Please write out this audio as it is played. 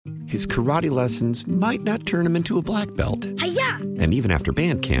his karate lessons might not turn him into a black belt. Hi-ya! And even after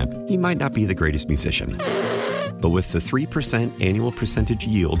band camp, he might not be the greatest musician. But with the 3% annual percentage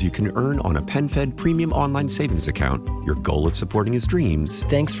yield you can earn on a PenFed premium online savings account, your goal of supporting his dreams...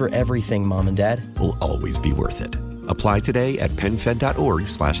 Thanks for everything, Mom and Dad. ...will always be worth it. Apply today at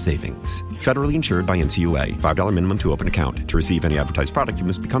PenFed.org/savings. Federally insured by NCUA. $5 minimum to open account. To receive any advertised product, you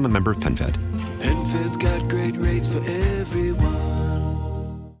must become a member of PenFed. PenFed's got great rates for everyone.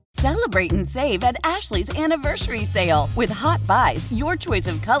 Celebrate and save at Ashley's Anniversary Sale. With Hot Buys, your choice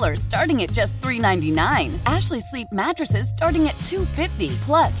of colors starting at just $3.99. Ashley Sleep mattresses starting at $2.50.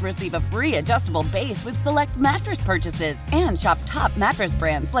 Plus, receive a free adjustable base with select mattress purchases. And shop top mattress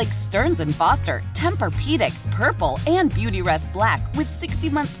brands like Stearns & Foster, Tempur-Pedic, Purple, and Beautyrest Black with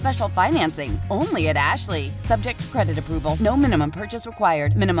 60-month special financing. Only at Ashley. Subject to credit approval. No minimum purchase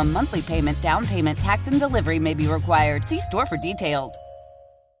required. Minimum monthly payment, down payment, tax, and delivery may be required. See store for details.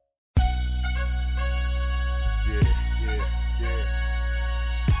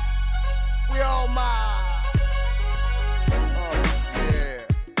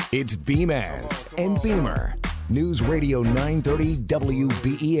 It's Beamaz and Beamer. News Radio 930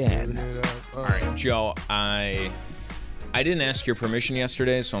 WBEN. All right, Joe, I didn't ask your permission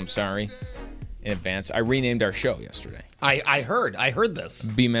yesterday, so I'm sorry in advance. I renamed our show yesterday. I heard this.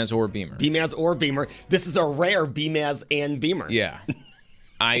 Beamaz or Beamer. Beamaz or Beamer. This is a rare Beamaz and Beamer. Yeah.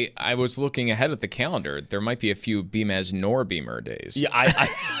 I was looking ahead at the calendar. There might be a few Beamaz nor Beamer days. Yeah,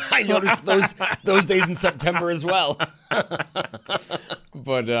 I noticed those days in September as well.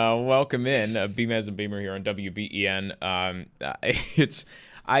 But welcome in, Beamaz and Beamer here on WBEN.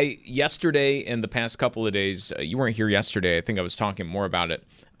 Yesterday and the past couple of days, you weren't here yesterday. I think I was talking more about it.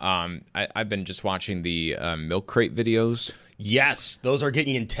 I've been just watching the milk crate videos. Yes, those are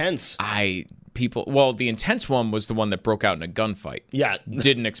getting intense. The intense one was the one that broke out in a gunfight. Yeah.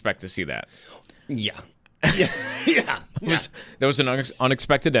 Didn't expect to see that. Yeah. Yeah. That was an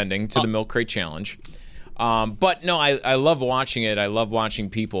unexpected ending to the milk crate challenge. But no, I love watching it. I love watching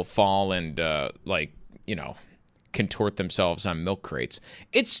people fall and contort themselves on milk crates.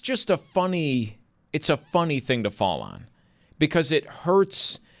 It's just a funny thing to fall on because it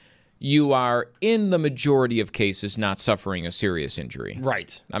hurts. You are, in the majority of cases, not suffering a serious injury.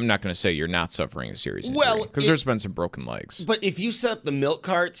 Right. I'm not going to say you're not suffering a serious injury because there's been some broken legs. But if you set up the milk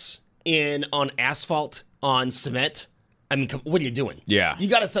carts on asphalt, on cement, I mean, what are you doing? Yeah. You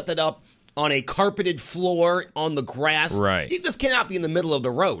got to set that up on a carpeted floor, on the grass. Right. This cannot be in the middle of the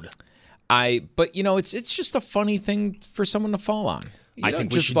road. But it's just a funny thing for someone to fall on. I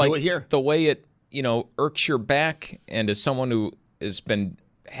think we should do it here. The way it, irks your back, and as someone who has been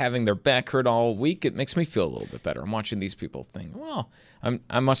having their back hurt all week, it makes me feel a little bit better. I'm watching these people think, well,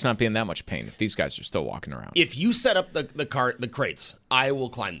 I must not be in that much pain if these guys are still walking around. If you set up the crates, I will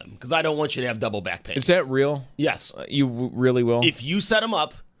climb them because I don't want you to have double back pain. Is that real? Yes. You really will? If you set them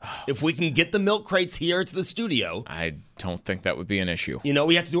up, if we can get the milk crates here to the studio. I don't think that would be an issue.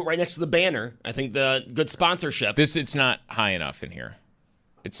 We have to do it right next to the banner. I think the good sponsorship. It's not high enough in here.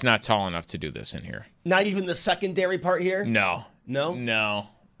 It's not tall enough to do this in here. Not even the secondary part here? No. No? No.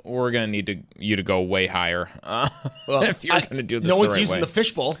 We're going to need you to go way higher if you're going to do this no the one's right using way. the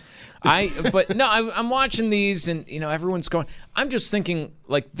fishbowl. I'm watching these and, everyone's going, I'm just thinking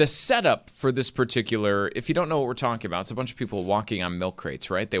like the setup for this particular, if you don't know what we're talking about, it's a bunch of people walking on milk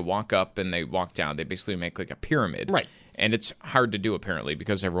crates, right? They walk up and they walk down. They basically make like a pyramid. Right. And it's hard to do apparently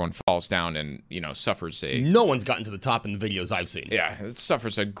because everyone falls down and, suffers a... No one's gotten to the top in the videos I've seen. Yeah, it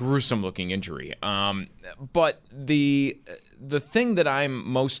suffers a gruesome looking injury. But the thing that I'm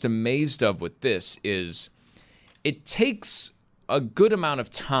most amazed of with this is it takes a good amount of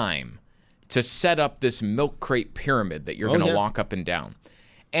time to set up this milk crate pyramid that you're going to walk up and down.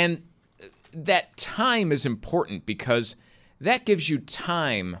 And that time is important because that gives you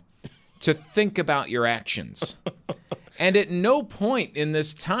time to think about your actions. And at no point in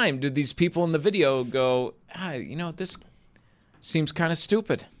this time did these people in the video go, this seems kind of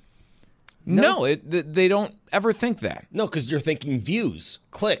stupid. No, they don't ever think that. No, because you're thinking views,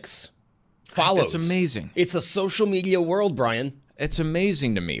 clicks, follows. It's amazing. It's a social media world, Brian. It's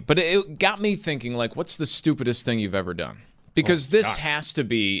amazing to me. But it got me thinking, like, what's the stupidest thing you've ever done? Because this has to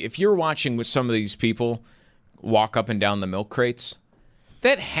be, if you're watching with some of these people walk up and down the milk crates,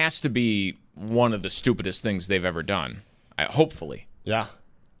 that has to be one of the stupidest things they've ever done. Hopefully. Yeah.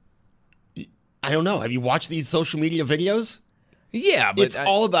 I don't know. Have you watched these social media videos? Yeah, but it's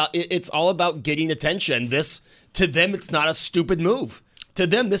all about getting attention. To them, it's not a stupid move. To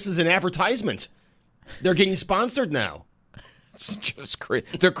them, this is an advertisement. They're getting sponsored now. It's just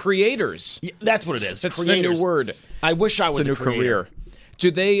they're creators. Yeah, that's what it is. That's creators. the new word. I wish I was a new creator. career. Do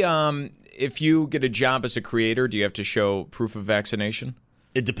they, if you get a job as a creator, do you have to show proof of vaccination?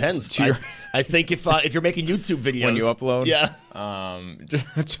 It depends. I think if you're making YouTube videos. When you upload? Yeah.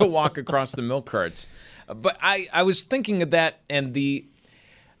 To walk across the milk carts. But I was thinking of that and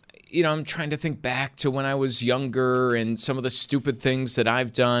I'm trying to think back to when I was younger and some of the stupid things that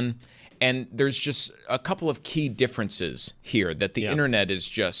I've done. And there's just a couple of key differences here that the internet has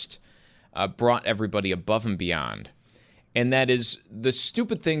just brought everybody above and beyond. And that is the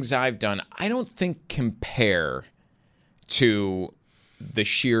stupid things I've done, I don't think compare to the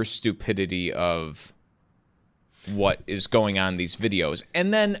sheer stupidity of what is going on in these videos.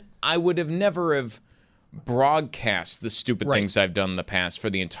 And then I would have never have broadcast the stupid things I've done in the past for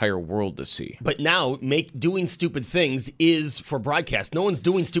the entire world to see. But now, doing stupid things is for broadcast. No one's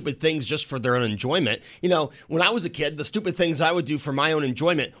doing stupid things just for their own enjoyment. When I was a kid, the stupid things I would do for my own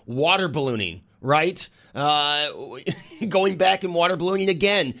enjoyment, water ballooning, right? Going back and water ballooning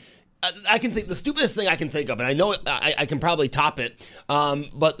again. I can think the stupidest thing I can think of, and I know I can probably top it,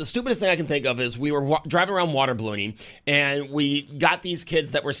 but the stupidest thing I can think of is we were driving around water ballooning, and we got these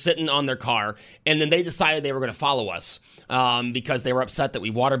kids that were sitting on their car, and then they decided they were going to follow us because they were upset that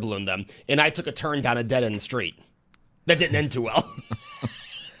we water ballooned them, and I took a turn down a dead-end street. That didn't end too well.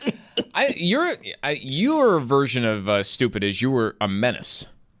 Your version of stupid is you were a menace.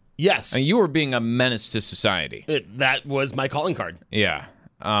 Yes. And you were being a menace to society. That was my calling card. Yeah.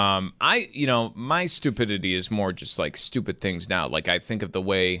 My stupidity is more just like stupid things now. Like I think of the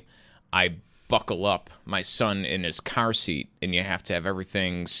way I buckle up my son in his car seat, and you have to have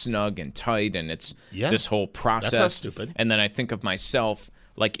everything snug and tight, and it's this whole process. That's not stupid. And then I think of myself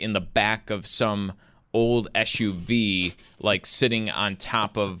like in the back of some old SUV, like sitting on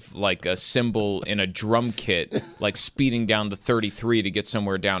top of like a cymbal in a drum kit, like speeding down the 33 to get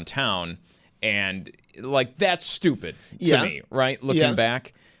somewhere downtown. And like that's stupid to me, right? Looking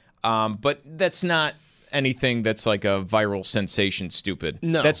back. But that's not anything that's like a viral sensation stupid.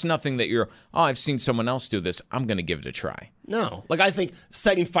 No. That's nothing that I've seen someone else do this. I'm going to give it a try. No. Like I think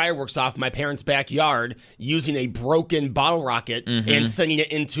setting fireworks off my parents' backyard using a broken bottle rocket and sending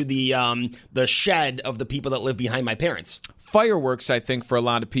it into the shed of the people that live behind my parents. Fireworks, I think, for a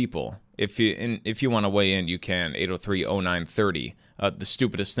lot of people, if you want to weigh in, you can, 803-0930, the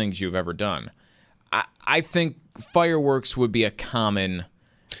stupidest things you've ever done. I think fireworks would be a common...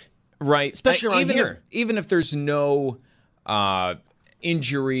 Right, especially around here. Even if there's no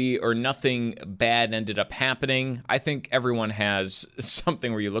injury or nothing bad ended up happening, I think everyone has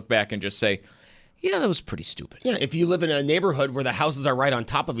something where you look back and just say, yeah, that was pretty stupid. Yeah, if you live in a neighborhood where the houses are right on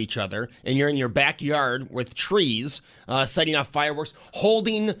top of each other and you're in your backyard with trees, setting off fireworks,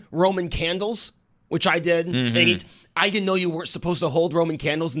 holding Roman candles, which I did. And I didn't know you weren't supposed to hold Roman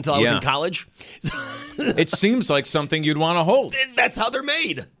candles until I was in college. It seems like something you'd want to hold. That's how they're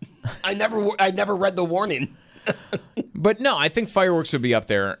made. I never read the warning. But no, I think fireworks would be up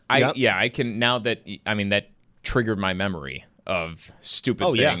there. I can now that that triggered my memory of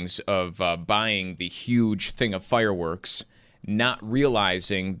stupid things of buying the huge thing of fireworks, not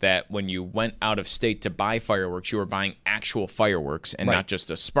realizing that when you went out of state to buy fireworks, you were buying actual fireworks and not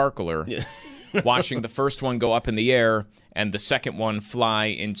just a sparkler. Yeah. Watching the first one go up in the air and the second one fly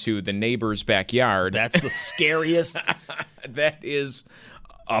into the neighbor's backyard. That's the scariest. That is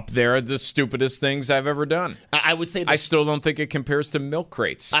up there the stupidest things I've ever done. I would say I still don't think it compares to milk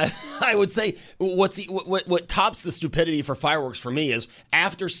crates. I would say what tops the stupidity for fireworks for me is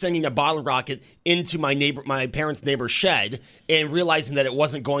after sending a bottle rocket into my parents' neighbor's shed and realizing that it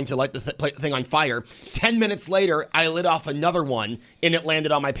wasn't going to light the thing on fire. 10 minutes later, I lit off another one and it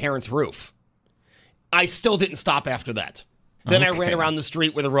landed on my parents' roof. I still didn't stop after that. Then I ran around the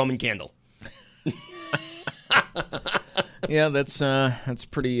street with a Roman candle. Yeah, that's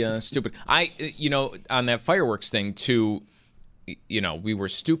pretty stupid. On that fireworks thing too, we were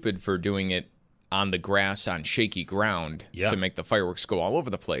stupid for doing it on the grass on shaky ground to make the fireworks go all over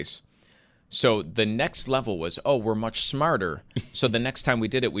the place. So the next level was, we're much smarter. So the next time we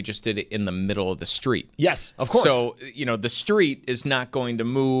did it, we just did it in the middle of the street. Yes, of course. So, the street is not going to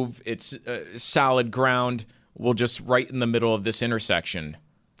move. It's solid ground. We'll just right in the middle of this intersection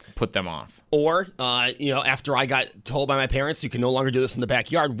put them off. Or, after I got told by my parents you can no longer do this in the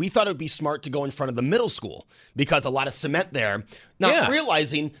backyard, we thought it would be smart to go in front of the middle school because a lot of cement there. Not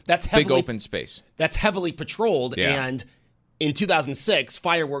realizing that's heavily... Big open space. That's heavily patrolled, and in 2006,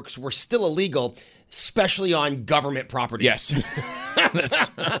 fireworks were still illegal, especially on government property. Yes. That's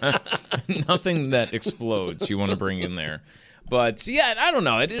nothing that explodes you want to bring in there. But, yeah, I don't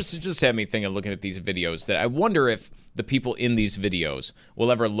know. It just had me thinking, looking at these videos, that I wonder if the people in these videos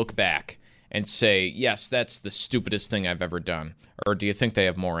will ever look back and say, yes, that's the stupidest thing I've ever done? Or do you think they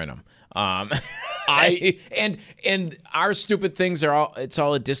have more in them? And our stupid things it's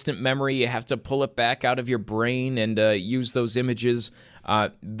all a distant memory. You have to pull it back out of your brain and use those images.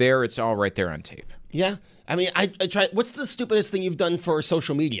 It's all right there on tape. Yeah. I mean, I try. What's the stupidest thing you've done for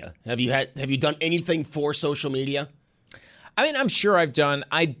social media? Have you done anything for social media? I mean, I'm sure I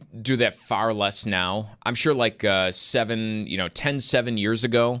do that far less now. I'm sure like 7 years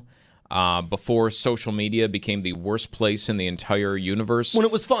ago, before social media became the worst place in the entire universe. When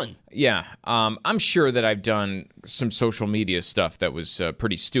it was fun. Yeah. I'm sure that I've done some social media stuff that was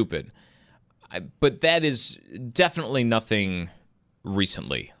pretty stupid. But that is definitely nothing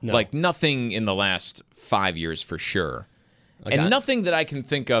recently. No. Like nothing in the last 5 years for sure. Okay. And nothing that I can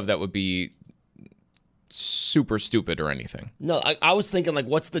think of that would be super stupid or anything. No, I was thinking, like,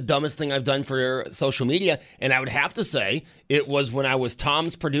 what's the dumbest thing I've done for social media? And I would have to say it was when I was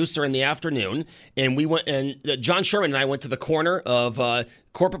Tom's producer in the afternoon, and we went, and John Sherman and I went to the corner of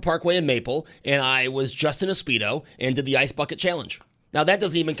Corporate Parkway and Maple, and I was just in a Speedo and did the Ice Bucket Challenge. Now, that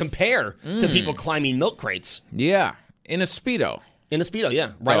doesn't even compare to people climbing milk crates. Yeah, in a Speedo. In a Speedo,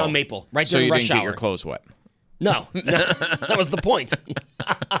 yeah. Right on Maple. Right so during rush hour. So you didn't get your clothes wet? No. That was the point.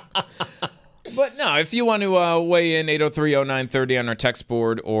 But no, if you want to weigh in, 803-0930 on our text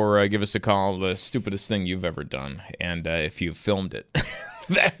board, or give us a call, the stupidest thing you've ever done, and if you filmed it.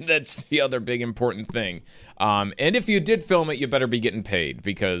 That's the other big important thing. And if you did film it, you better be getting paid,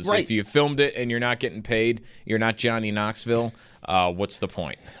 because if you filmed it and you're not getting paid, you're not Johnny Knoxville, what's the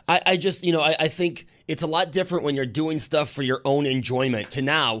point? I just, I think it's a lot different when you're doing stuff for your own enjoyment to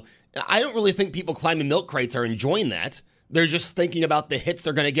now. I don't really think people climbing milk crates are enjoying that. They're just thinking about the hits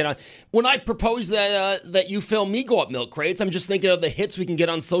they're going to get on. When I propose that you film me go up milk crates, I'm just thinking of the hits we can get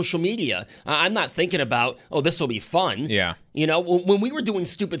on social media. I'm not thinking about, this will be fun. Yeah. When we were doing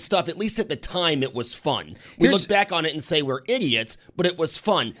stupid stuff, at least at the time, it was fun. We look back on it and say we're idiots, but it was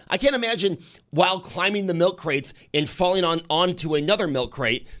fun. I can't imagine while climbing the milk crates and falling onto another milk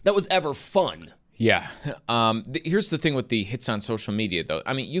crate that was ever fun. Yeah. Here's the thing with the hits on social media, though.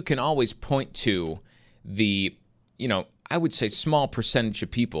 I mean, you can always point to the, I would say small percentage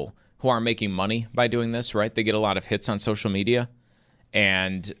of people who are making money by doing this, right? They get a lot of hits on social media,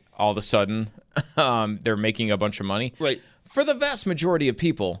 and all of a sudden, they're making a bunch of money. Right. For the vast majority of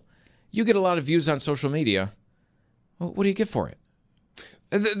people, you get a lot of views on social media. Well, what do you get for it?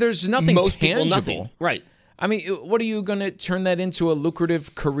 There's nothing Most tangible. People, nothing. Right. I mean, what are you going to turn that into a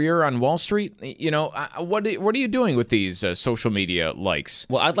lucrative career on Wall Street? What are you doing with these social media likes?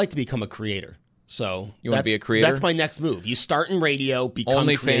 Well, I'd like to become a creator. So you want to be a creator? That's my next move. You start in radio, become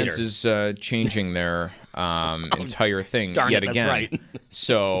creator. OnlyFans is changing their entire thing Darn yet it, again. That's right.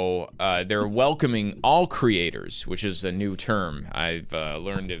 So they're welcoming all creators, which is a new term I've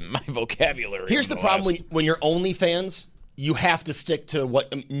learned in my vocabulary. Here's the problem when you're OnlyFans. You have to stick to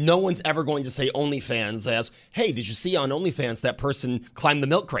what no one's ever going to say OnlyFans as, hey, did you see on OnlyFans that person climbed the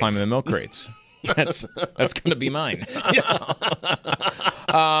milk crates? Climbing the milk crates. That's going to be mine.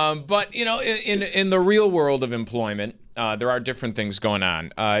 But, in the real world of employment, there are different things going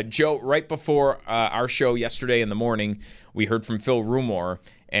on. Joe, right before our show yesterday in the morning, we heard from Phil Rumore,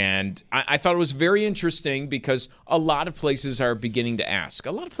 and I thought it was very interesting because a lot of places are beginning to ask.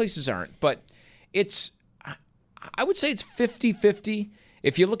 A lot of places aren't, but I would say it's 50-50.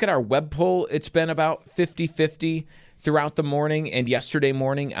 If you look at our web poll, it's been about 50-50 throughout the morning and yesterday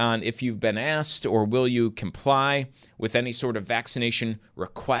morning on if you've been asked or will you comply with any sort of vaccination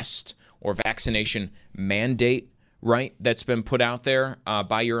request or vaccination mandate, right, that's been put out there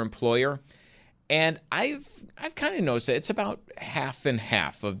by your employer. And I've kind of noticed that it's about half and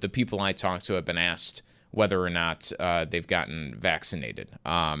half of the people I talk to have been asked whether or not they've gotten vaccinated.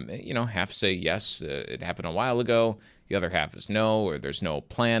 Half say yes, it happened a while ago. The other half is no, or there's no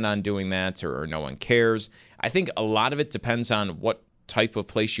plan on doing that, or no one cares. I think a lot of it depends on what type of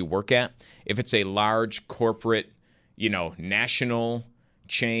place you work at. If it's a large corporate, national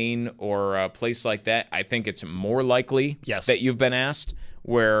chain or a place like that, I think it's more likely that you've been asked.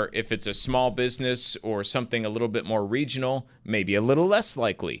 Where if it's a small business or something a little bit more regional, maybe a little less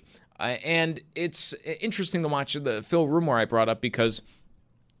likely. And it's interesting to watch the Phil Rumore I brought up because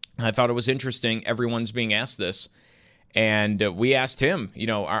I thought it was interesting. Everyone's being asked this. And we asked him,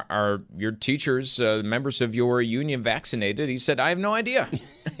 are your teachers, members of your union vaccinated? He said, I have no idea.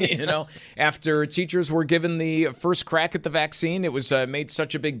 After teachers were given the first crack at the vaccine, it was made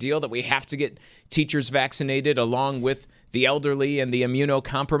such a big deal that we have to get teachers vaccinated along with the elderly and the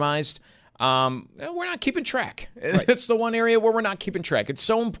immunocompromised. we're not keeping track. Right. That's the one area where we're not keeping track. It's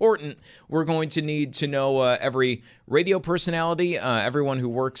so important. We're going to need to know every radio personality, everyone who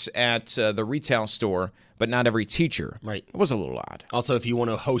works at the retail store, but not every teacher. Right. It was a little odd. Also, if you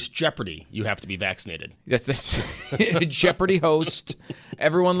want to host Jeopardy, you have to be vaccinated. That's Jeopardy host,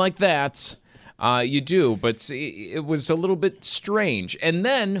 everyone like that. You do, but it was a little bit strange. And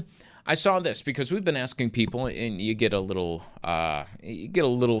then I saw this because we've been asking people, and you get a little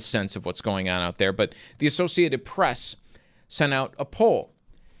sense of what's going on out there. But the Associated Press sent out a poll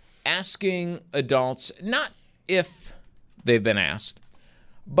asking adults, not if they've been asked,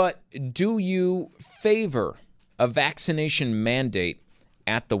 but do you favor a vaccination mandate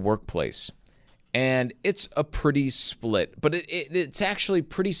at the workplace? And it's a pretty split, but it's actually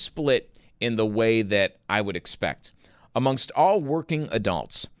pretty split in the way that I would expect. Amongst all working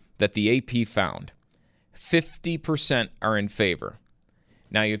adults that the AP found, 50% are in favor.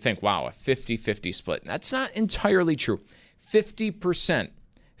 Now you'd think, wow, a 50-50 split. That's not entirely true. 50%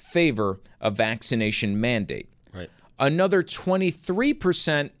 favor a vaccination mandate. Right. Another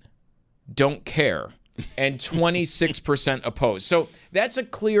 23% don't care, and 26% oppose. So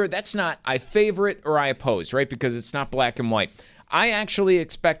that's not I favor it or I oppose, right? Because it's not black and white. I actually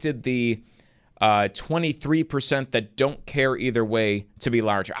expected the 23% that don't care either way to be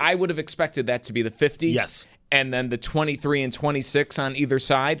larger. I would have expected that to be the 50. Yes. And then the 23 and 26 on either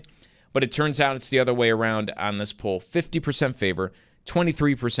side. But it turns out it's the other way around on this poll. 50% favor,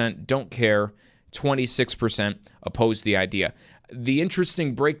 23% don't care, 26% oppose the idea. The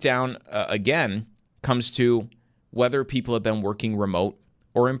interesting breakdown, again, comes to whether people have been working remote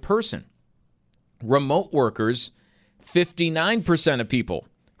or in person. Remote workers, 59% of people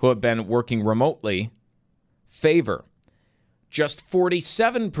who have been working remotely favor. Just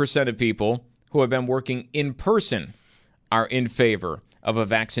 47% of people who have been working in person are in favor of a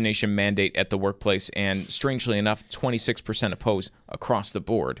vaccination mandate at the workplace, and strangely enough, 26% oppose across the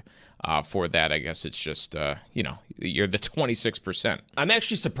board for that. I guess it's just, you're the 26%. I'm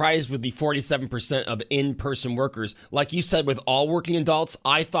actually surprised with the 47% of in-person workers. Like you said, with all working adults,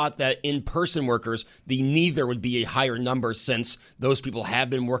 I thought that in-person workers, the neither would be a higher number since those people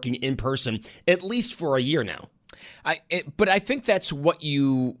have been working in person at least for a year now. But I think that's what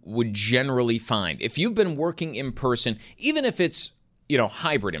you would generally find. If you've been working in person, even if it's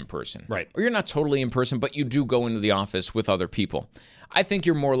hybrid in person, right, or you're not totally in person, but you do go into the office with other people, I think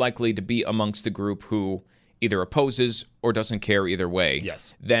you're more likely to be amongst the group who either opposes or doesn't care either way,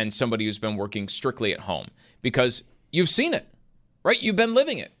 yes, than somebody who's been working strictly at home, because you've seen it, right? You've been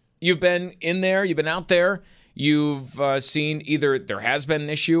living it. You've been in there. You've been out there. You've seen either there has been an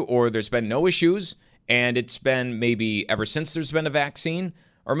issue or there's been no issues, and it's been maybe ever since there's been a vaccine,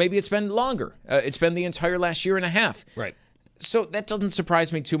 or maybe it's been longer. It's been the entire last year and a half. Right. So that doesn't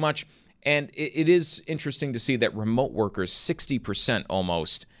surprise me too much. And it is interesting to see that remote workers, 60%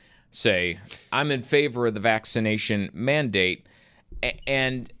 almost, say, I'm in favor of the vaccination mandate.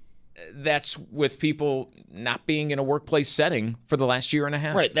 And that's with people not being in a workplace setting for the last year and a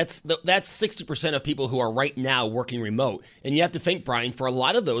half. Right. That's 60% of people who are right now working remote. And you have to think, Brian, for a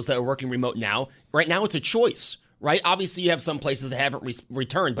lot of those that are working remote now, right now it's a choice. Right? Obviously, you have some places that haven't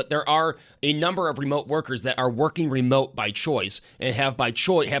returned, but there are a number of remote workers that are working remote by choice and have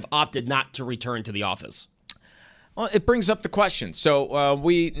opted not to return to the office. Well, it brings up the question. So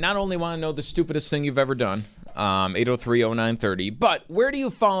we not only want to know the stupidest thing you've ever done, 803-0930, but where do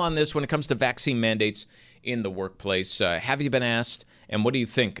you fall on this when it comes to vaccine mandates in the workplace? Have you been asked, and what do you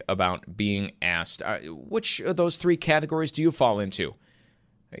think about being asked? Which of those three categories do you fall into?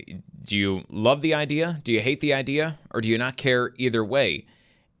 Do you love the idea? Do you hate the idea? Or do you not care either way?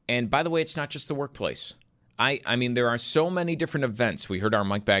 And by the way, it's not just the workplace. I mean, there are so many different events. We heard our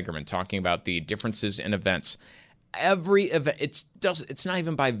Mike Baggerman talking about the differences in events. Every event, it's not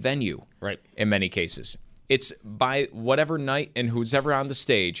even by venue, right? In many cases. It's by whatever night and who's ever on the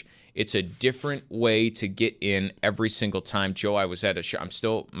stage. It's a different way to get in every single time. Joe, I was at a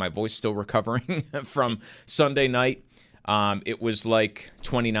show. My voice still recovering from Sunday night. It was like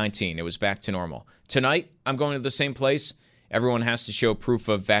 2019. It was back to normal. Tonight, I'm going to the same place. Everyone has to show proof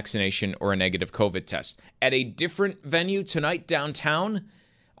of vaccination or a negative COVID test. At a different venue tonight downtown,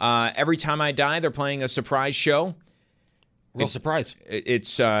 Every Time I Die, they're playing a surprise show. Real surprise.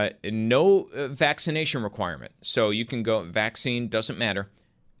 It's no vaccination requirement. So you can go, vaccine, doesn't matter.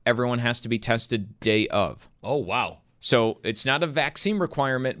 Everyone has to be tested day of. Oh, wow. So it's not a vaccine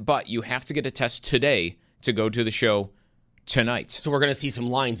requirement, but you have to get a test today to go to the show tonight. So we're going to see some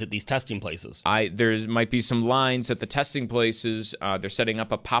lines at these testing places. There might be some lines at the testing places. They're setting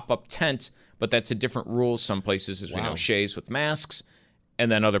up a pop-up tent, but that's a different rule. Some places, as we know, shays with masks.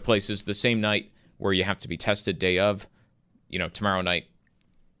 And then other places the same night where you have to be tested day of, tomorrow night,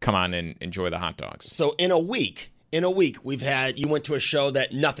 come on and enjoy the hot dogs. So in a week, we've had, you went to a show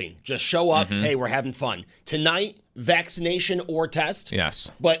that nothing, just show up, hey, we're having fun. Tonight, vaccination or test.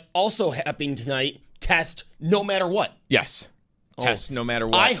 Yes. But also happening tonight, test no matter what. Yes. Test no matter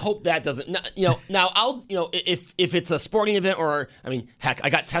what. I hope that doesn't. Now I'll. If it's a sporting event or heck, I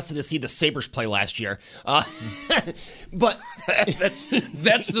got tested to see the Sabres play last year. But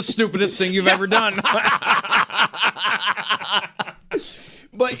that's the stupidest thing you've ever done.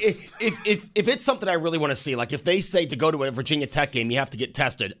 But if it's something I really want to see, like if they say to go to a Virginia Tech game, you have to get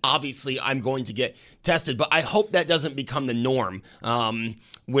tested. Obviously, I'm going to get tested, but I hope that doesn't become the norm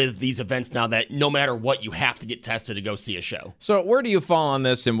with these events now that no matter what, you have to get tested to go see a show. So where do you fall on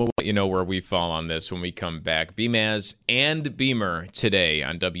this? And we'll let you know where we fall on this when we come back. Beamaz and Beamer today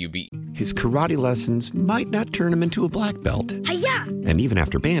on WB. His karate lessons might not turn him into a black belt. Hi-ya! And even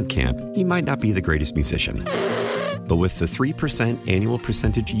after band camp, he might not be the greatest musician. But with the 3% annual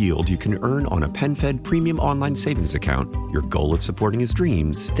percentage yield you can earn on a PenFed premium online savings account, your goal of supporting his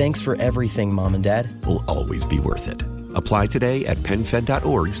dreams Thanks for everything, Mom and Dad. will always be worth it. Apply today at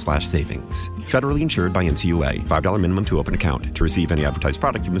PenFed.org/savings. Federally insured by NCUA. $5 minimum to open account. To receive any advertised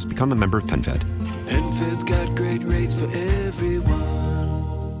product, you must become a member of PenFed. PenFed's got great rates for everyone.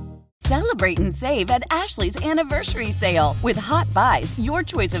 Celebrate and save at Ashley's Anniversary Sale. With Hot Buys, your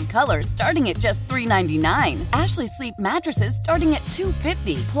choice of colors starting at just $3.99. Ashley Sleep mattresses starting at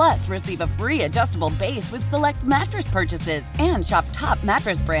 $2.50. Plus, receive a free adjustable base with select mattress purchases. And shop top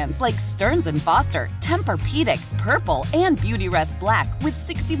mattress brands like Stearns & Foster, Tempur-Pedic, Purple, and Beautyrest Black with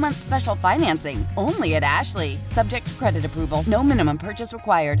 60-month special financing. Only at Ashley. Subject to credit approval. No minimum purchase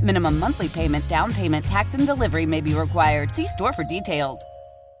required. Minimum monthly payment, down payment, tax, and delivery may be required. See store for details.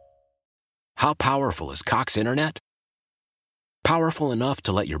 How powerful is Cox Internet? Powerful enough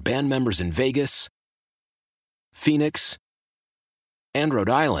to let your band members in Vegas, Phoenix, and Rhode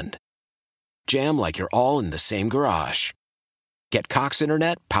Island jam like you're all in the same garage. Get Cox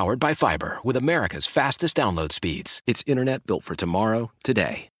Internet powered by fiber with America's fastest download speeds. It's internet built for tomorrow,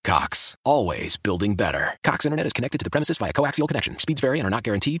 today. Cox, always building better. Cox Internet is connected to the premises via coaxial connection. Speeds vary and are not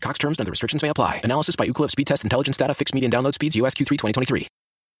guaranteed. Cox terms and other restrictions may apply. Analysis by Ookla Speed Test Intelligence Data. Fixed median download speeds. US Q3 2023.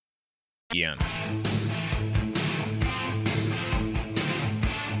 Ian.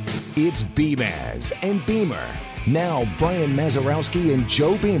 It's Beamaz and Beamer. Now Brian Mazarowski and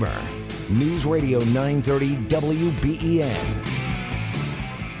Joe Beamer. News Radio 930 WBEN.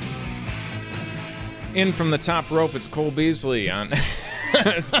 In from the top rope, it's Cole Beasley on.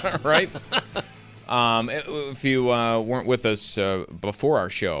 Right? If you weren't with us before our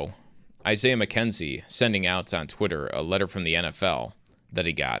show, Isaiah McKenzie sending out on Twitter a letter from the NFL that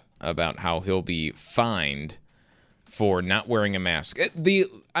he got about how he'll be fined for not wearing a mask. The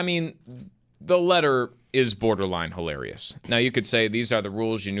letter is borderline hilarious. Now, you could say these are the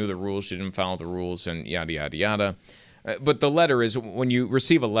rules, you knew the rules, you didn't follow the rules, and yada, yada, yada. But the letter is, when you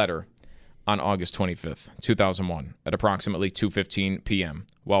receive a letter on August 25th, 2001, at approximately 2:15 p.m.,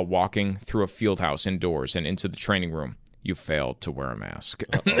 while walking through a field house indoors and into the training room, you failed to wear a mask.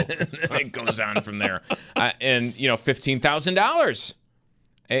 It goes on from there. And, $15,000.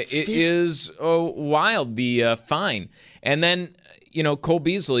 It is wild, the fine. And then, Cole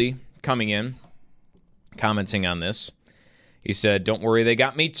Beasley coming in, commenting on this. He said, "Don't worry, they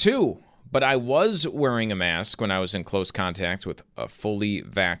got me too. But I was wearing a mask when I was in close contact with a fully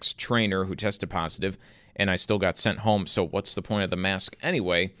vaxxed trainer who tested positive, and I still got sent home. So what's the point of the mask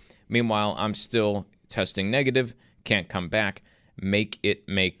anyway? Meanwhile, I'm still testing negative, can't come back. Make it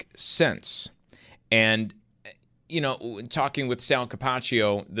make sense." And talking with Sal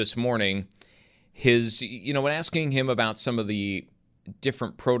Capaccio this morning, when asking him about some of the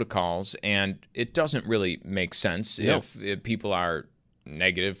different protocols, and it doesn't really make sense if people are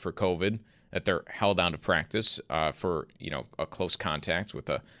negative for COVID, that they're held out of practice for, a close contact with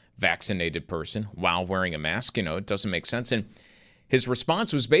a vaccinated person while wearing a mask. It doesn't make sense. And his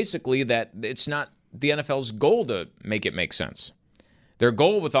response was basically that it's not the NFL's goal to make it make sense. Their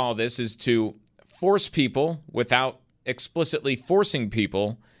goal with all this is to force people without explicitly forcing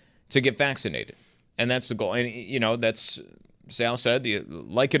people to get vaccinated. And that's the goal. And, that's, Sal said, you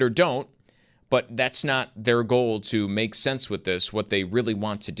like it or don't, but that's not their goal to make sense with this. What they really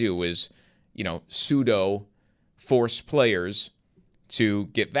want to do is, pseudo force players to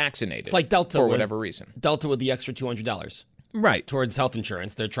get vaccinated. It's like Delta for whatever reason. Delta with the extra $200. Right. Towards health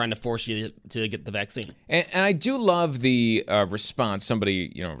insurance. They're trying to force you to get the vaccine. And I do love the response,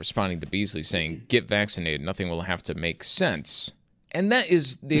 somebody, responding to Beasley saying, "Get vaccinated. Nothing will have to make sense And that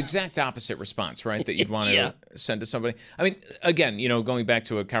is the exact opposite response, right, that you'd want to send to somebody. I mean, again, going back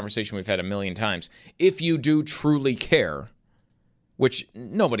to a conversation we've had a million times, if you do truly care, which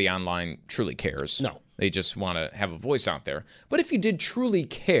nobody online truly cares. No. They just want to have a voice out there. But if you did truly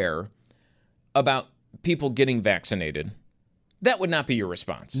care about people getting vaccinated, that would not be your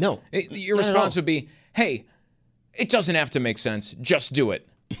response. No. Your response would be, hey, it doesn't have to make sense. Just do it.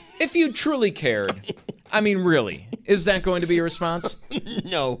 If you truly cared, I mean, really, is that going to be your response?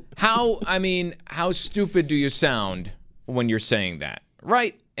 No. How stupid do you sound when you're saying that,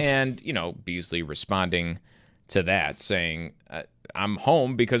 right? And, Beasley responding to that, saying, I'm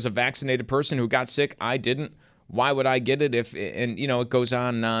home because a vaccinated person who got sick, I didn't. Why would I get it if, and it goes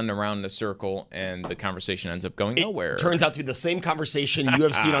on and on around the circle and the conversation ends up going nowhere. It turns out to be the same conversation you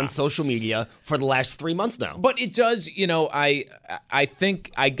have seen on social media for the last 3 months now. But it does, I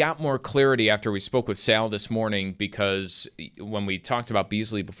think I got more clarity after we spoke with Sal this morning, because when we talked about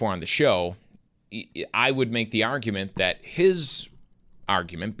Beasley before on the show, I would make the argument that his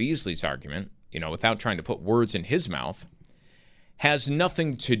argument, Beasley's argument, without trying to put words in his mouth, has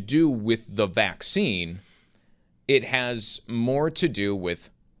nothing to do with the vaccine. It has more to do with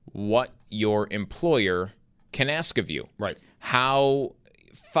what your employer can ask of you. Right. How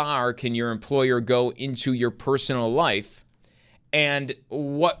far can your employer go into your personal life, and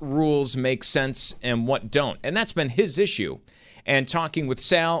what rules make sense and what don't? And that's been his issue. And talking with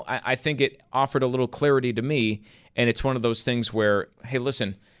Sal, I think it offered a little clarity to me. And it's one of those things where, hey,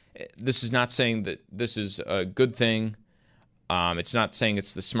 listen, this is not saying that this is a good thing. It's not saying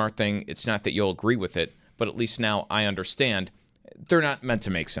it's the smart thing. It's not that you'll agree with it. But at least now I understand they're not meant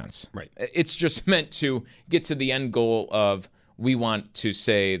to make sense. Right. It's just meant to get to the end goal of, we want to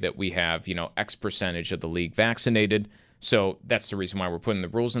say that we have, X percentage of the league vaccinated. So that's the reason why we're putting the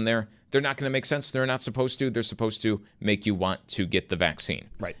rules in there. They're not going to make sense. They're not supposed to. They're supposed to make you want to get the vaccine.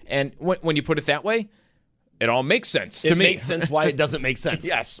 Right. And when you put it that way, it all makes sense to me. It makes sense why it doesn't make sense.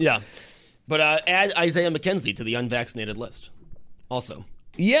 Yes. Yeah. But add Isaiah McKenzie to the unvaccinated list also.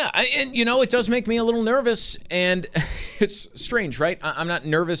 Yeah, and it does make me a little nervous, and it's strange, right? I'm not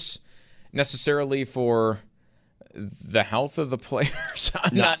nervous necessarily for the health of the players.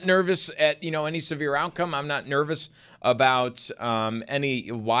 I'm not nervous at, any severe outcome. I'm not nervous about any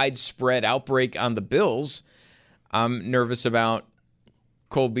widespread outbreak on the Bills. I'm nervous about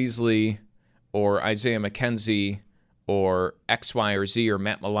Cole Beasley or Isaiah McKenzie or X, Y, or Z or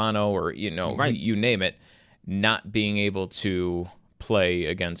Matt Milano or, right. you name it, not being able to play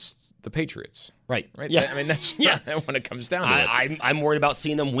against the Patriots. Right. Yeah. I mean, that's when it comes down to it. I'm worried about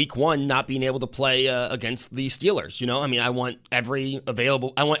seeing them week 1 not being able to play against the Steelers. I mean, I want every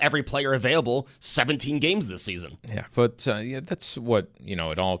player available 17 games this season. Yeah, but that's what,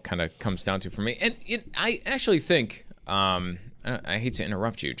 it all kind of comes down to for me. And I actually think, I hate to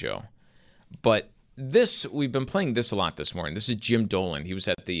interrupt you, Joe, but we've been playing this a lot this morning. This is Jim Dolan. He was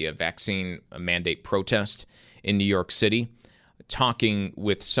at the vaccine mandate protest in New York City, talking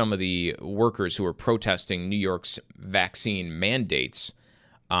with some of the workers who are protesting New York's vaccine mandates.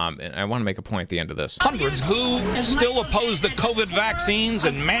 And I want to make a point at the end of this. Hundreds who still oppose the COVID vaccines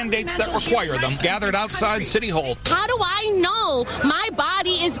and mandates that require them gathered outside City Hall. How do I know my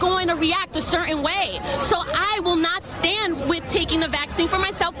body is going to react a certain way? So I will not stand with taking the vaccine for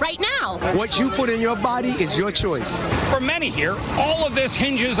myself right now. What you put in your body is your choice. For many here, all of this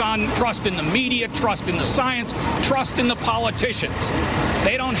hinges on trust in the media, trust in the science, trust in the politicians.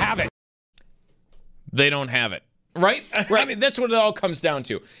 They don't have it. They don't have it. Right? I mean, that's what it all comes down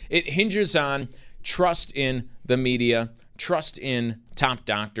to. It hinges on trust in the media, trust in top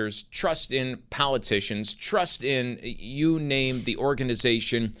doctors, trust in politicians, trust in, you name the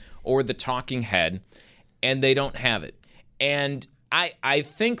organization or the talking head, and they don't have it. And I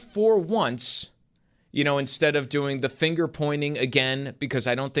think for once, instead of doing the finger pointing again, because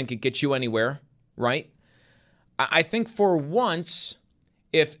I don't think it gets you anywhere, right? I think for once,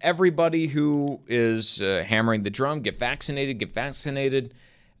 if everybody who is hammering the drum, get vaccinated,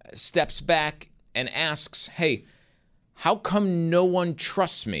 steps back and asks, hey, how come no one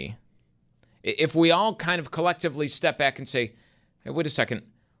trusts me? If we all kind of collectively step back and say, hey, wait a second,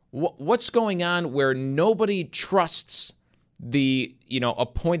 what's going on where nobody trusts the,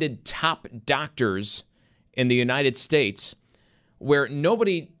 appointed top doctors in the United States, where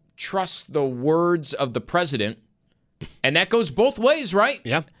nobody trusts the words of the president? And that goes both ways, right?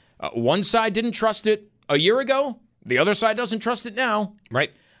 Yeah. One side didn't trust it a year ago. The other side doesn't trust it now.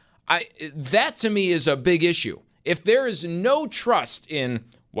 Right. That to me is a big issue. If there is no trust in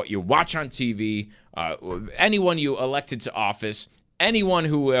what you watch on TV, anyone you elected to office, anyone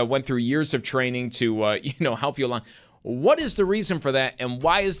who went through years of training to, help you along, What is the reason for that, and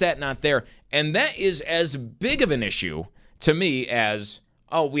why is that not there? And that is as big of an issue to me as,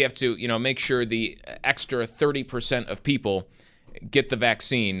 we have to, make sure the extra 30% of people get the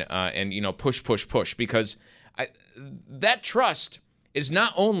vaccine and, push, because that trust is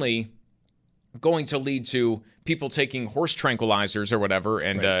not only going to lead to people taking horse tranquilizers or whatever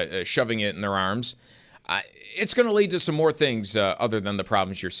and shoving it in their arms. It's going to lead to some more things other than the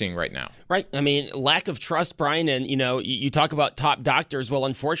problems you're seeing right now. Right. I mean, lack of trust, Brian, and, you talk about top doctors. Well,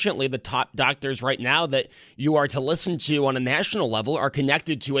 unfortunately, the top doctors right now that you are to listen to on a national level are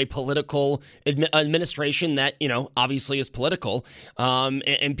connected to a political administration that, obviously is political.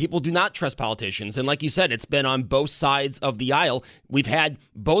 And people do not trust politicians. And like you said, it's been on both sides of the aisle. We've had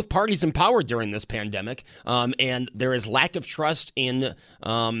both parties in power during this pandemic, and there is lack of trust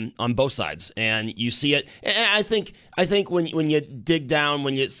on both sides. And you see it. And I think when you dig down,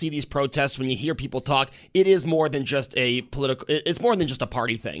 when you see these protests, when you hear people talk, it is more than just a political. It's more than just a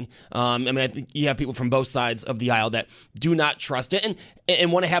party thing. I think you have people from both sides of the aisle that do not trust it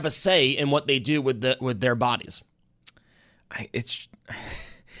and want to have a say in what they do with their bodies.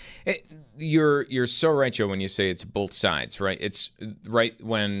 You're so right, Joe, when you say it's both sides, right? It's right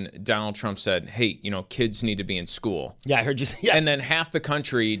when Donald Trump said, hey, kids need to be in school. Yeah, I heard you say yes. And then half the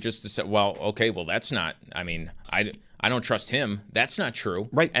country just said, that's not, I don't trust him. That's not true.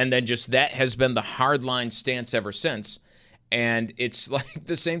 Right. And then just that has been the hardline stance ever since. And it's like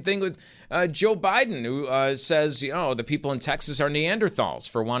the same thing with Joe Biden, who says, the people in Texas are Neanderthals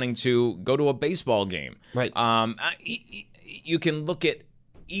for wanting to go to a baseball game. Right. You can look at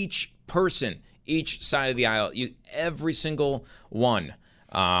each person, each side of the aisle, every single one,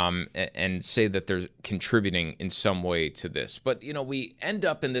 and say that they're contributing in some way to this. But, we end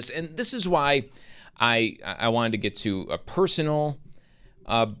up in this, and this is why I wanted to get to a personal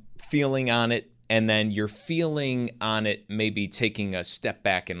feeling on it, and then your feeling on it, maybe taking a step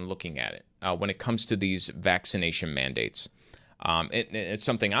back and looking at it when it comes to these vaccination mandates. It's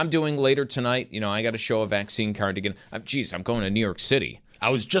something I'm doing later tonight. I got to show a vaccine card to get. I'm going to New York City. I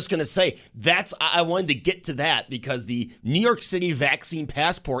was just going to say, I wanted to get to that because the New York City vaccine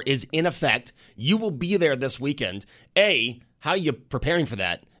passport is in effect. You will be there this weekend. How are you preparing for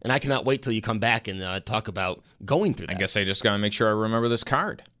that? And I cannot wait till you come back and talk about going through that. I guess I just got to make sure I remember this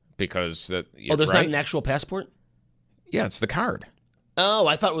card because there's not an actual passport? Yeah, it's the card. Oh,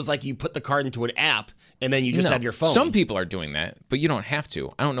 I thought it was like you put the card into an app and then you just have your phone. Some people are doing that, but you don't have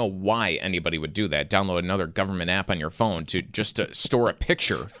to. I don't know why anybody would do that. Download another government app on your phone to store a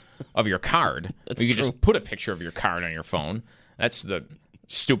picture of your card. You can just put a picture of your card on your phone. That's the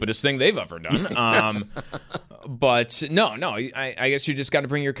stupidest thing they've ever done. But no, I guess you just got to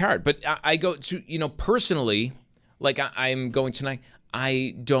bring your card. But I go to, personally, like I'm going tonight,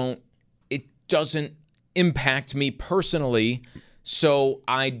 it doesn't impact me personally. So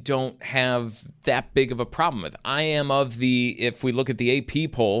I don't have that big of a problem with it. I am if we look at the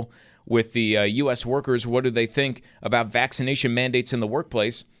AP poll with the U.S. workers, what do they think about vaccination mandates in the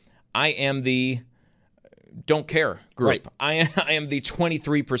workplace? I am the don't care group. Right. I am the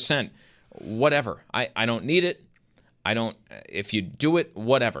 23%. Whatever. I don't need it. If you do it,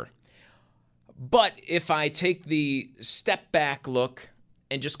 whatever. But if I take the step back look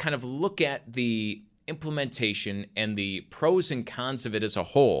and just kind of look at the implementation and the pros and cons of it as a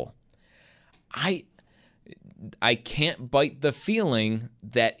whole, I can't bite the feeling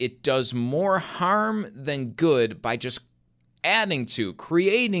that it does more harm than good by just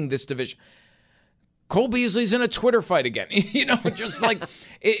creating this division. Cole Beasley's in a Twitter fight again. Just like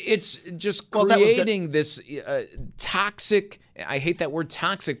it's just creating this toxic, I hate that word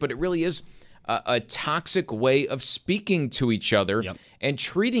toxic, but it really is a toxic way of speaking to each other and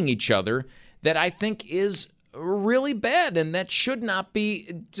treating each other that I think is really bad, and that should not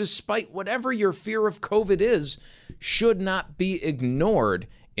be, despite whatever your fear of COVID is, should not be ignored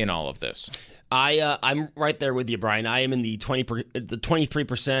in all of this. I'm right there with you, Brian. I am in the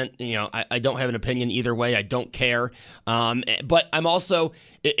 23%. I don't have an opinion either way. I don't care. But I'm also,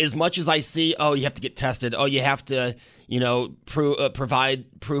 as much as I see, you have to get tested. You have to,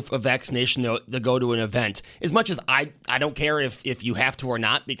 provide proof of vaccination to go to an event. As much as I don't care if you have to or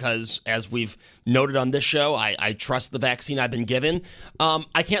not, because as we've noted on this show, I trust the vaccine I've been given.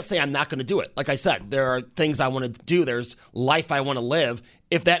 I can't say I'm not going to do it. Like I said, there are things I want to do. There's life I want to live.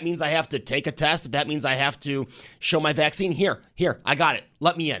 If that means I have to take a test, if that means I have to show my vaccine, here, I got it.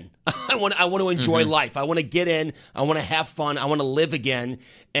 Let me in. I want to enjoy life. I want to get in. I want to have fun. I want to live again.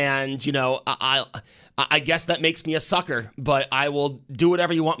 And, I guess that makes me a sucker, but I will do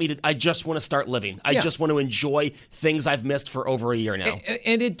whatever you want me to. I just want to start living. I just want to enjoy things I've missed for over a year now.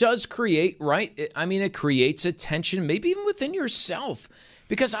 And it does create, right? It creates a tension, maybe even within yourself,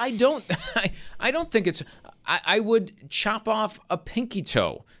 because I don't think it's. I would chop off a pinky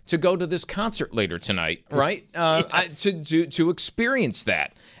toe to go to this concert later tonight, right? Yes. To experience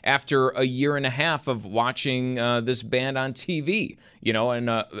that after a year and a half of watching this band on TV,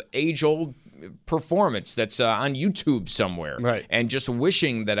 an age-old performance that's on YouTube somewhere, right? And just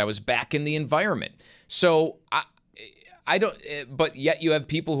wishing that I was back in the environment. So I don't. But yet you have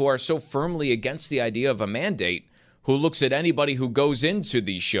people who are so firmly against the idea of a mandate, who looks at anybody who goes into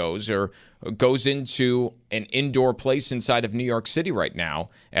these shows or goes into an indoor place inside of New York City right now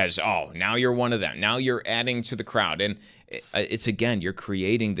as, oh, now you're one of them. Now you're adding to the crowd. And it's again, you're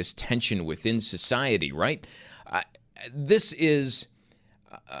creating this tension within society, right? This is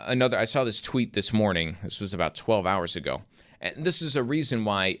another, I saw this tweet this morning. This was about 12 hours ago. And this is a reason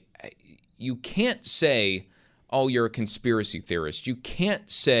why you can't say, oh, you're a conspiracy theorist. You can't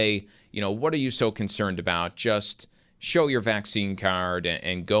say, what are you so concerned about? Just show your vaccine card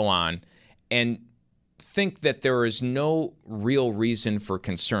and go on and think that there is no real reason for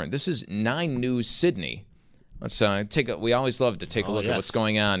concern. This is 9 News Sydney. Let's we always love to take a look at what's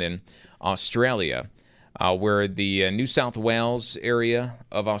going on in Australia, where the New South Wales area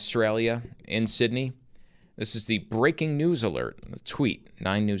of Australia in Sydney. This is the breaking news alert, the tweet,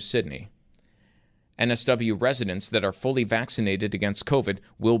 9 News Sydney. NSW residents that are fully vaccinated against COVID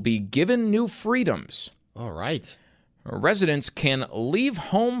will be given new freedoms. All right. Residents can leave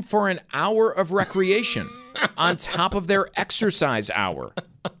home for an hour of recreation on top of their exercise hour.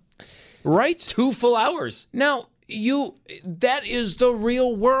 Right? 2 full hours. Now, that is the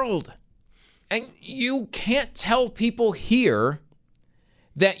real world. And you can't tell people here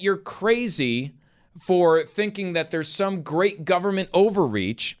that you're crazy for thinking that there's some great government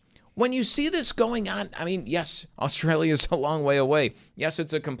overreach. When you see this going on, yes, Australia is a long way away. Yes,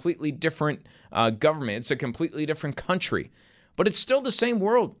 it's a completely different government. It's a completely different country. But it's still the same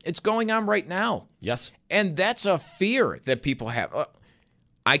world. It's going on right now. Yes. And that's a fear that people have.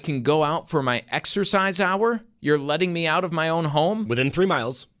 I can go out for my exercise hour? You're letting me out of my own home? Within 3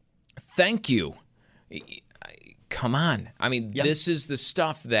 miles. Thank you. Come on. This is the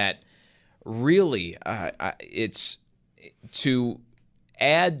stuff that really, it's to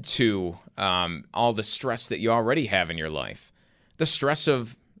add to all the stress that you already have in your life. The stress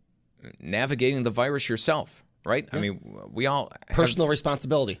of navigating the virus yourself, right? Yeah. We all personal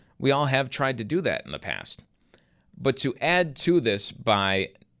responsibility. We all have tried to do that in the past. But to add to this by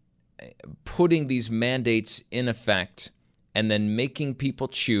putting these mandates in effect and then making people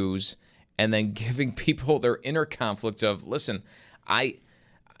choose and then giving people their inner conflict of, listen, I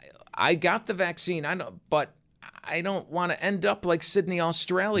got the vaccine, I know, but I don't want to end up like Sydney,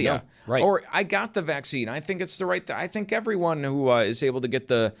 Australia. No, right. Or I got the vaccine. I think it's the right thing. I think everyone who is able to get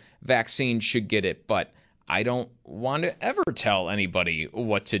the vaccine should get it, but I don't want to ever tell anybody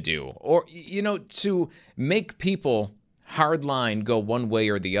what to do. Or, to make people hardline go one way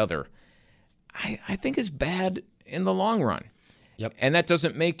or the other, I think is bad in the long run. Yep. And that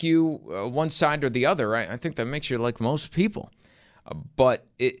doesn't make you one side or the other. I think that makes you like most people. But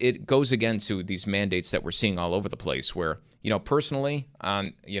it goes again to these mandates that we're seeing all over the place where, personally,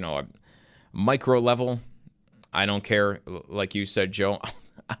 on, a micro level, I don't care. Like you said, Joe,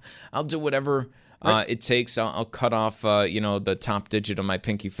 I'll do whatever it takes. I'll cut off, the top digit of my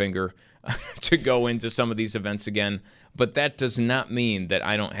pinky finger to go into some of these events again. But that does not mean that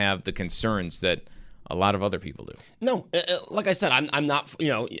I don't have the concerns that a lot of other people do. No, like I said, I'm not,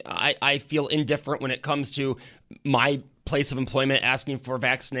 I feel indifferent when it comes to my place of employment asking for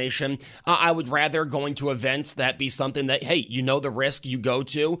vaccination. I would rather going to events that be something that, hey, the risk you go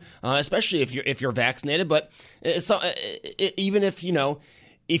to, especially if you're vaccinated. But even if,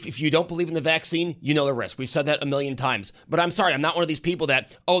 if you don't believe in the vaccine, the risk. We've said that a million times. But I'm sorry, I'm not one of these people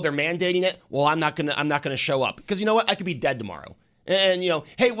that, they're mandating it. Well, I'm not gonna show up because you know what? I could be dead tomorrow. And,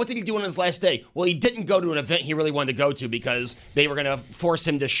 hey, what did he do on his last day? Well, he didn't go to an event he really wanted to go to because they were going to force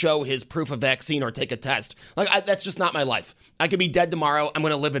him to show his proof of vaccine or take a test. That's just not my life. I could be dead tomorrow. I'm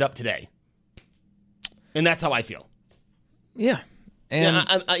going to live it up today. And that's how I feel. Yeah. And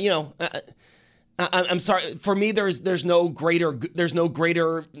I'm sorry. For me, there's no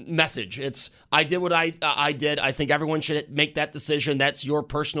greater message. It's I did what I did. I think everyone should make that decision. That's your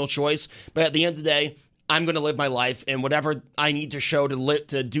personal choice. But at the end of the day, I'm going to live my life, and whatever I need to show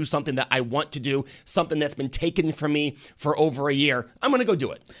to do something that I want to do, something that's been taken from me for over a year, I'm going to go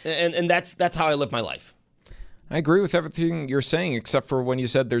do it. And that's how I live my life. I agree with everything you're saying, except for when you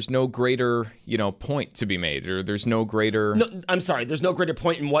said there's no greater, point to be made, or there's no greater. No, I'm sorry. There's no greater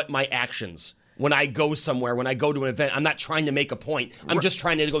point in what my actions. When I go somewhere, when I go to an event, I'm not trying to make a point. I'm just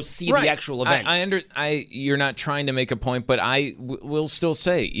trying to go see the actual event. You're not trying to make a point, but I will still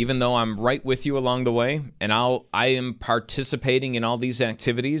say, even though I'm right with you along the way, and I am participating in all these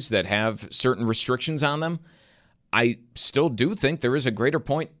activities that have certain restrictions on them, I still do think there is a greater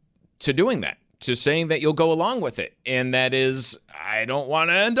point to doing that, to saying that you'll go along with it. And that is, I don't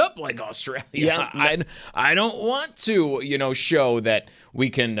want to end up like Australia. Yeah, I don't want to, show that we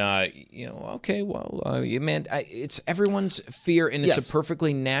can, okay, well, man, it's everyone's fear, and it's a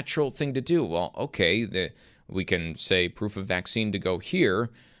perfectly natural thing to do. Well, okay, we can say proof of vaccine to go here.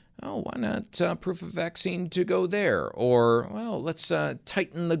 Oh, why not proof of vaccine to go there? Or, well, let's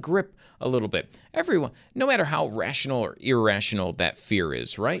tighten the grip a little bit. Everyone, no matter how rational or irrational that fear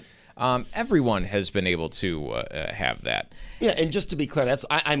is, right? Everyone has been able to have that. Yeah, and just to be clear,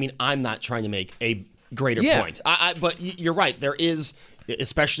 I'm not trying to make a greater point. But you're right. There is,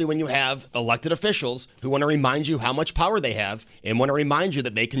 especially when you have elected officials who want to remind you how much power they have and want to remind you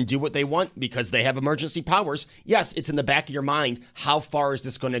that they can do what they want because they have emergency powers. Yes, it's in the back of your mind. How far is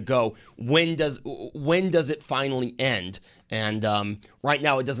this going to go? When does it finally end? And right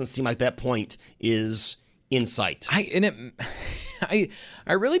now, it doesn't seem like that point is in sight. I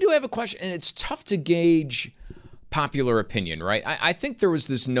really do have a question, and it's tough to gauge popular opinion, right? I think there was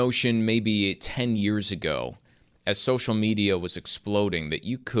this notion maybe 10 years ago, as social media was exploding, that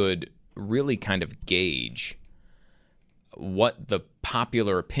you could really kind of gauge what the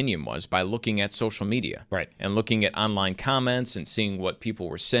popular opinion was by looking at social media. Right. And looking at online comments and seeing what people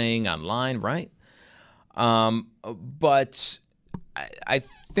were saying online, right? But I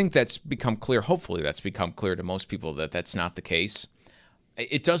think that's become clear. Hopefully that's become clear to most people that that's not the case.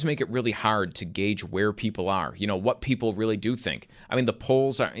 It does make it really hard to gauge where people are, what people really do think. I mean, the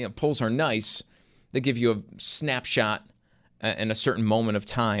polls are nice. They give you a snapshot in a certain moment of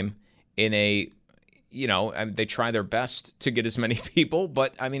time in they try their best to get as many people,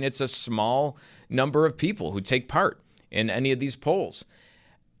 but I mean, it's a small number of people who take part in any of these polls.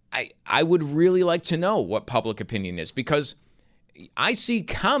 I would really like to know what public opinion is, because I see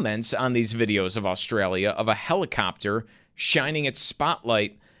comments on these videos of Australia of a helicopter shining its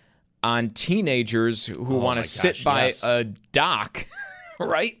spotlight on teenagers who want to sit by a dock,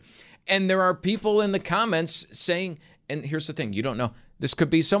 right? And there are people in the comments saying, and here's the thing, you don't know, this could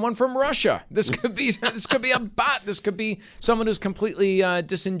be someone from Russia. This could be a bot. This could be someone who's completely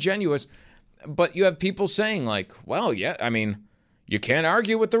disingenuous. But you have people saying like, well, yeah, I mean, you can't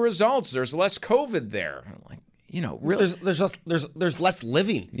argue with the results. There's less COVID there. Like, really, there's less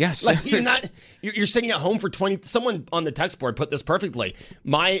living. Yes, like you're sitting at home for 20. Someone on the text board put this perfectly.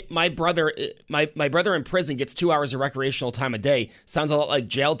 My brother in prison gets 2 hours of recreational time a day. Sounds a lot like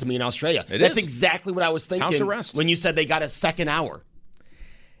jail to me in Australia. That's exactly what I was thinking. House arrest. When you said they got a second hour.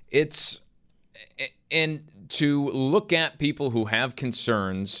 And to look at people who have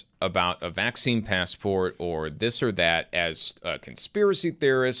concerns about a vaccine passport or this or that as a conspiracy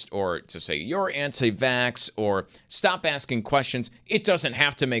theorist, or to say you're anti-vax, or stop asking questions, it doesn't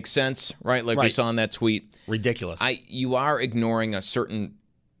have to make sense, right? Like we saw in that tweet. Ridiculous. You are ignoring a certain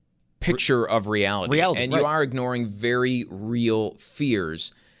picture of reality. And you are ignoring very real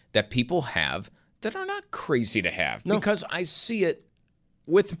fears that people have that are not crazy to have. No. Because I see it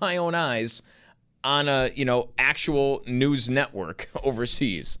with my own eyes on a, actual news network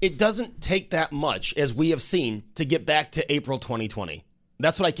overseas. It doesn't take that much, as we have seen, to get back to April 2020.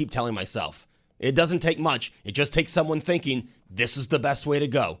 That's what I keep telling myself. It doesn't take much. It just takes someone thinking, this is the best way to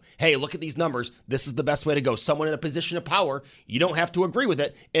go. Hey, look at these numbers. This is the best way to go. Someone in a position of power, you don't have to agree with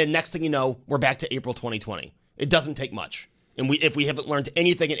it. And next thing you know, we're back to April 2020. It doesn't take much. And if we haven't learned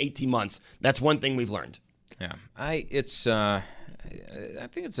anything in 18 months, that's one thing we've learned. Yeah, I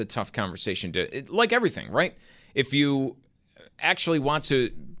think it's a tough conversation like everything, right? If you actually want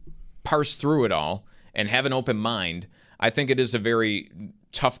to parse through it all and have an open mind, I think it is a very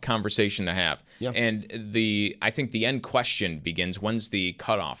tough conversation to have. Yeah. And I think the end question begins, when's the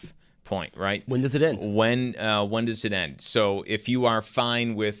cutoff point, right? When does it end? When does it end? So if you are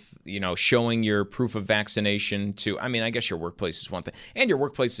fine with, showing your proof of vaccination to, I guess your workplace is one thing, and your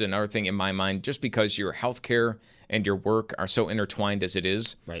workplace is another thing in my mind, just because your healthcare and your work are so intertwined as it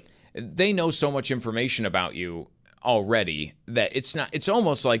is. Right. They know so much information about you already that it's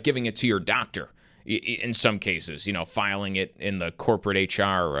almost like giving it to your doctor in some cases, filing it in the corporate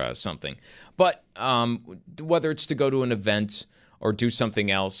HR or something. But whether it's to go to an event or do something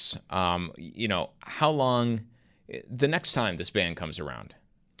else, how long the next time this ban comes around?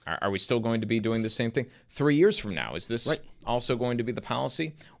 Are we still going to be doing the same thing 3 years from now? Is this also going to be the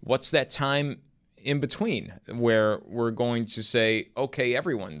policy? What's that time in between where we're going to say, okay,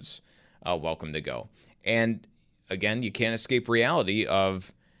 everyone's welcome to go? And again, you can't escape reality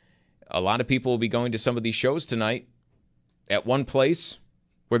of a lot of people will be going to some of these shows tonight at one place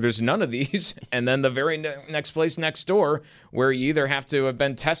where there's none of these, and then the very next place next door where you either have to have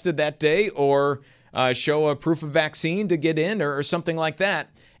been tested that day or show a proof of vaccine to get in or something like that.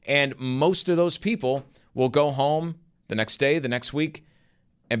 And most of those people will go home the next day, the next week,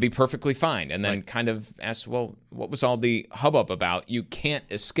 and be perfectly fine. And then kind of ask, well, what was all the hubbub about? You can't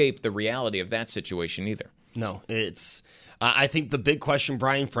escape the reality of that situation either. No, it's... I think the big question,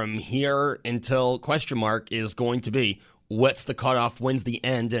 Brian, from here until question mark is going to be, what's the cutoff? When's the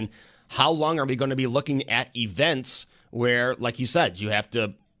end? And how long are we going to be looking at events where, like you said, you have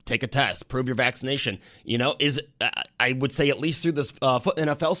to take a test, prove your vaccination? You know, I would say at least through this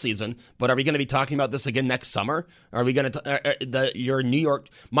NFL season, but are we going to be talking about this again next summer? Are we going to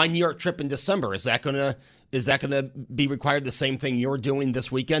my New York trip in December? Is that going to be required? The same thing you're doing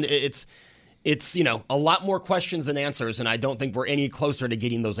this weekend? It's a lot more questions than answers, and I don't think we're any closer to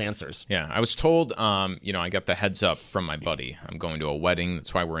getting those answers. Yeah, I was told, I got the heads up from my buddy. I'm going to a wedding.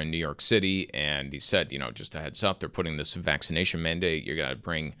 That's why we're in New York City. And he said, just a heads up, they're putting this vaccination mandate. You're going to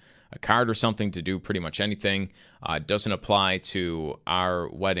bring a card or something to do pretty much anything. It doesn't apply to our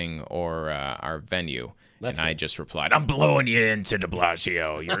wedding or our venue. I just replied, I'm blowing you into de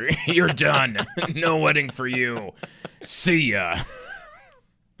Blasio. You're done. No wedding for you. See ya.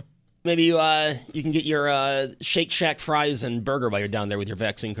 Maybe you can get your Shake Shack fries and burger while you're down there with your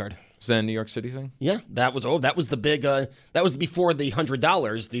vaccine card. Is that a New York City thing? Yeah, that was the big. That was before the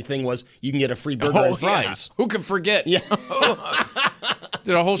 $100. The thing was you can get a free burger and fries. Yeah. Who can forget? Yeah,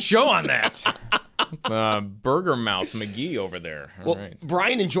 did a whole show on that. Burger Mouth McGee over there. All right.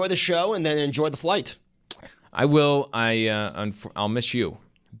 Brian, enjoy the show and then enjoy the flight. I will. I'll miss you.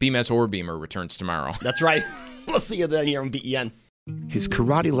 BMS or Beamer returns tomorrow. That's right. We'll see you then here on BEN. His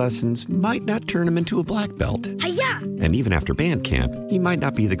karate lessons might not turn him into a black belt. Hi-ya! And even after band camp, he might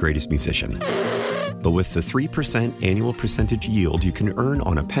not be the greatest musician. But with the 3% annual percentage yield you can earn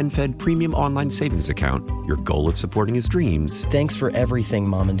on a PenFed premium online savings account, your goal of supporting his dreams... Thanks for everything,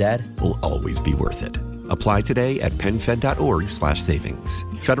 Mom and Dad. ...will always be worth it. Apply today at PenFed.org/savings.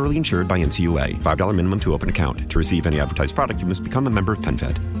 Federally insured by NCUA. $5 minimum to open account. To receive any advertised product, you must become a member of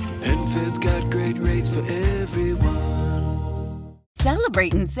PenFed. PenFed's got great rates for everyone.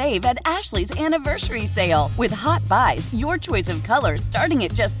 Celebrate and save at Ashley's Anniversary Sale. With Hot Buys, your choice of colors starting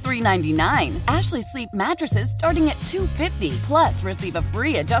at just $3.99. Ashley Sleep mattresses starting at $2.50. Plus, receive a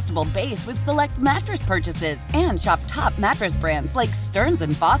free adjustable base with select mattress purchases. And shop top mattress brands like Stearns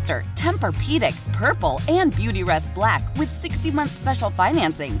 & Foster, Tempur-Pedic, Purple, and Beautyrest Black with 60-month special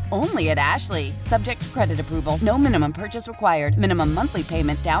financing. Only at Ashley. Subject to credit approval. No minimum purchase required. Minimum monthly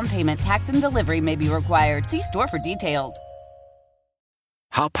payment, down payment, tax, and delivery may be required. See store for details.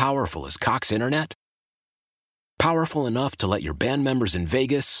 How powerful is Cox Internet? Powerful enough to let your band members in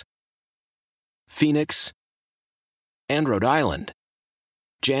Vegas, Phoenix, and Rhode Island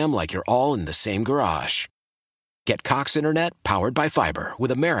jam like you're all in the same garage. Get Cox Internet powered by fiber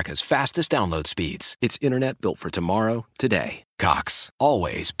with America's fastest download speeds. It's internet built for tomorrow, today. Cox,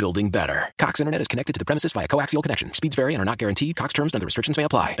 always building better. Cox Internet is connected to the premises via coaxial connection. Speeds vary and are not guaranteed. Cox terms and other restrictions may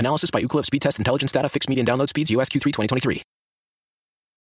apply. Analysis by Ookla Speed Test Intelligence Data. Fixed median download speeds. US Q3 2023.